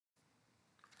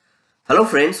Hello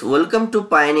friends, welcome to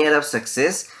Pioneer of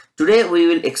Success. Today we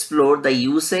will explore the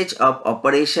usage of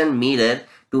operation mirror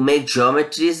to make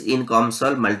geometries in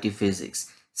COMSOL multiphysics.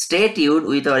 Stay tuned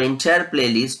with our entire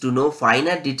playlist to know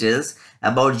finer details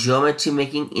about geometry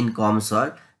making in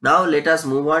COMSOL. Now let us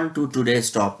move on to today's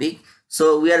topic.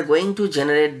 So we are going to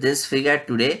generate this figure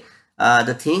today.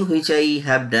 The thing which I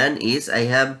have done is I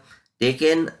have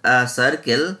taken a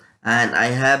circle and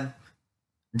I have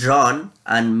drawn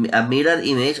a mirror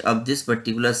image of this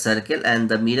particular circle, and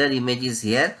the mirror image is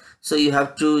here. So you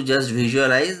have to just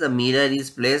visualize the mirror is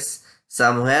placed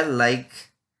somewhere, like,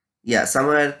 yeah,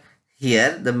 somewhere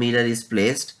here the mirror is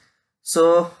placed.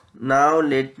 So now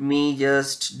let me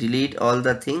just delete all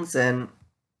the things and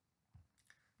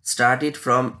start it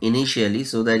from initially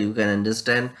so that you can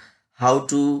understand how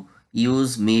to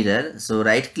use mirror. So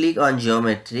right click on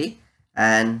geometry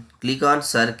and click on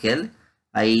circle.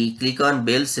 I click on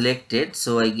build selected,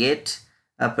 so I get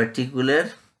a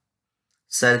particular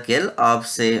circle of,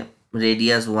 say,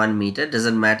 radius 1 meter.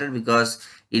 Doesn't matter because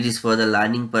it is for the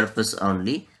learning purpose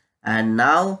only. And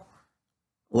now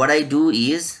what I do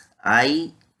is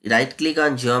I right click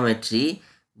on geometry,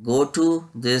 go to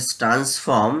this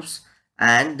transforms,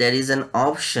 and there is an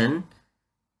option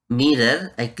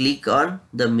mirror. I click on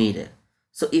the mirror.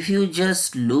 So if you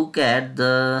just look at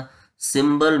the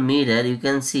symbol mirror, you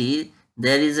can see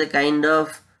there is a kind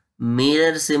of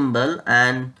mirror symbol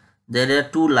and there are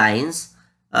two lines.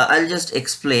 I'll just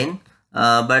explain,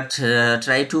 but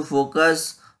try to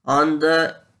focus on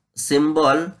the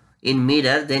symbol in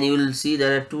mirror. Then you will see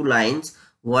there are two lines.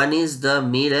 One is the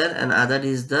mirror and other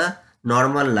is the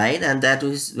normal line, and that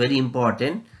is very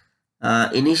important.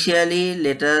 Initially,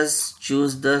 let us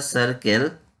choose the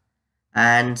circle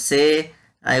and say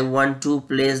I want to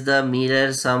place the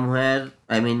mirror somewhere.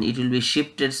 I mean, it will be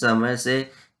shifted somewhere. Say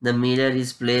the mirror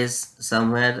is placed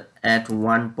somewhere at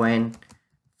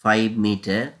 1.5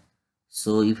 meter.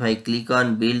 So if I click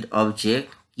on build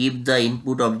object, keep the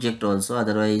input object also,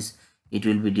 otherwise it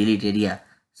will be deleted. Yeah.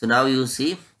 So now you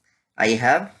see I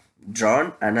have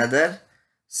drawn another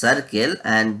circle,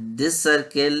 and this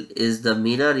circle is the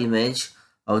mirror image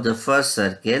of the first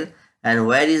circle. And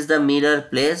where is the mirror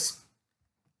placed?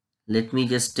 Let me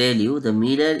just tell you, the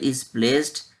mirror is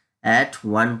placed at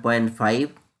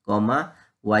 1.5 comma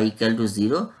y equal to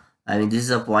 0. I mean, this is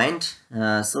a point.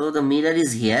 So the mirror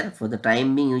is here. For the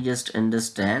time being, you just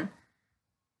understand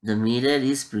the mirror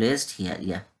is placed here.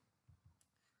 Yeah.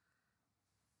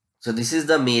 So this is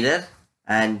the mirror,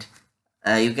 and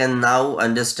you can now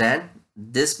understand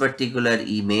this particular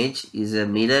image is a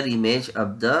mirror image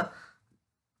of the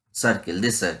circle,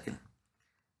 this circle.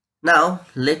 Now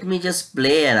let me just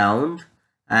play around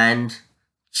and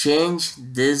change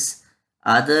this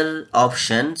other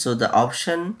option. So the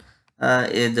option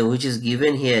which is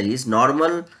given here is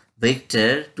normal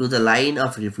vector to the line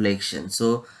of reflection.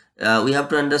 So we have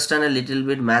to understand a little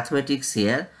bit mathematics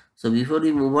here. So before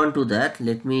we move on to that,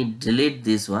 let me delete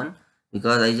this one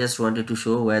because I just wanted to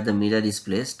show where the mirror is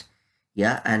placed.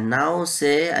 Yeah, and now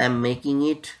say I am making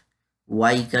it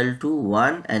y equal to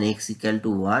 1 and x equal to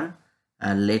 1,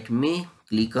 and let me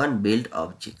click on build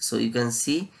object. So you can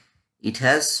see it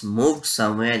has moved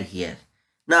somewhere here.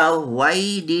 Now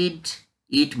why did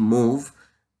it move?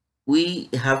 We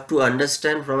have to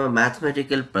understand from a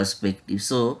mathematical perspective.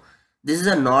 So this is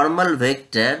a normal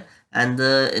vector, and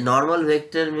the normal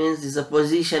vector means this is a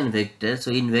position vector.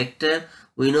 So in vector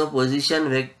we know position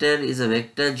vector is a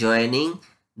vector joining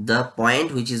the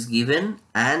point which is given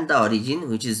and the origin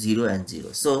which is 0 and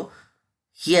 0. So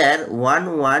here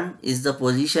 1 1 is the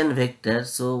position vector.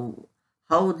 So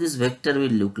how this vector will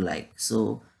look like?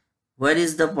 So where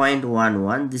is the point 1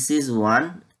 1? This is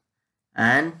 1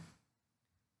 and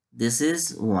this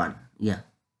is 1. Yeah.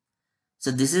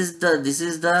 So this is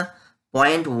the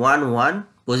point 1 1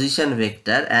 position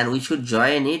vector, and we should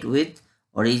join it with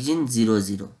origin 0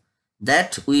 0.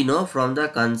 That we know from the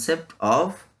concept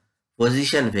of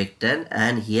position vector.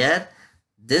 And here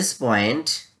this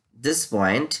point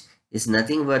is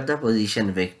nothing but the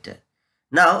position vector.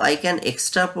 Now I can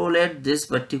extrapolate this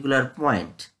particular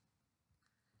point.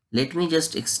 Let me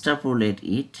just extrapolate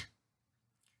it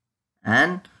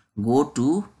and go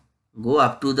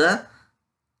up to the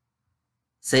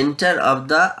center of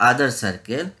the other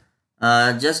circle.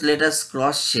 Just let us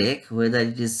cross check whether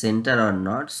it is center or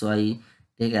not. So I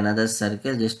take another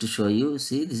circle just to show you.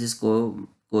 See, this is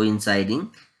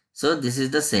coinciding. So this is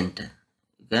the center.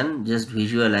 You can just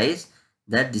visualize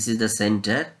that this is the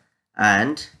center,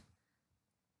 and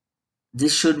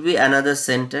this should be another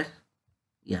center.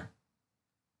 Yeah,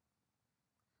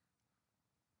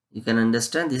 you can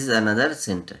understand this is another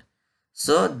center.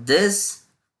 So this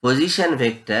position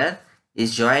vector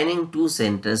is joining two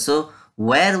centers. So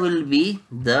where will be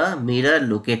the mirror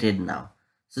located now?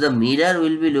 So the mirror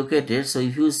will be located. So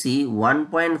if you see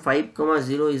 1.5 comma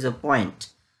 0 is a point.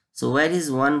 So where is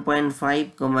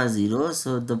 1.5 comma 0?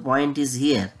 So the point is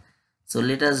here. So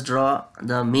let us draw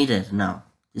the mirror now.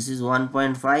 This is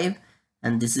 1.5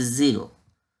 and this is 0.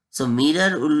 So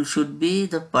mirror should be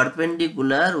the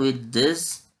perpendicular with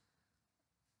this.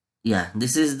 Yeah,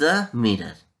 this is the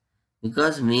mirror,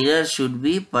 because mirror should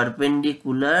be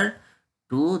perpendicular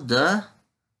to the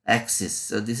axis.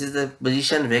 So this is the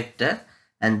position vector,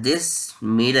 and this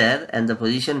mirror and the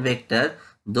position vector,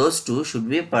 those two should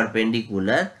be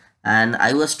perpendicular. And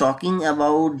I was talking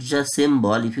about the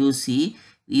symbol. If you see,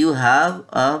 you have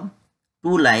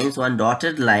two lines, one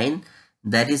dotted line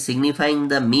that is signifying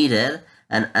the mirror,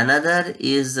 and another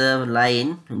is a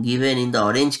line given in the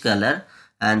orange color,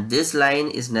 and this line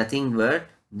is nothing but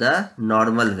the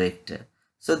normal vector.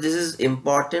 So this is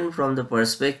important from the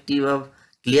perspective of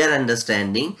clear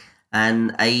understanding,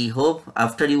 and I hope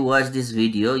after you watch this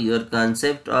video your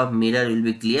concept of mirror will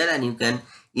be clear and you can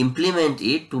implement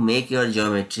it to make your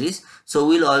geometries. So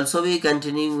we'll also be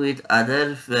continuing with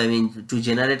other, to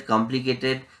generate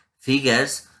complicated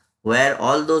figures where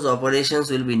all those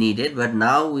operations will be needed, but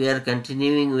now we are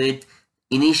continuing with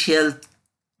initial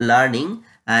learning,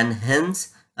 and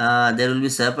hence there will be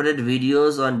separate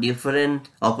videos on different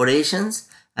operations,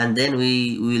 and then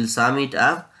we will sum it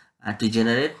up to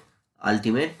generate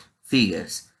ultimate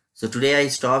figures. So today I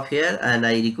stop here, and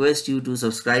I request you to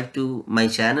subscribe to my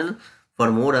channel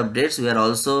for more updates. We are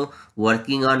also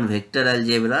working on vector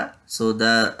algebra, so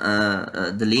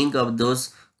the link of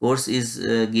those course is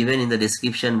given in the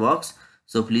description box.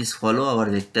 So please follow our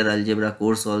vector algebra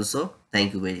course also.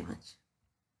 Thank you very much.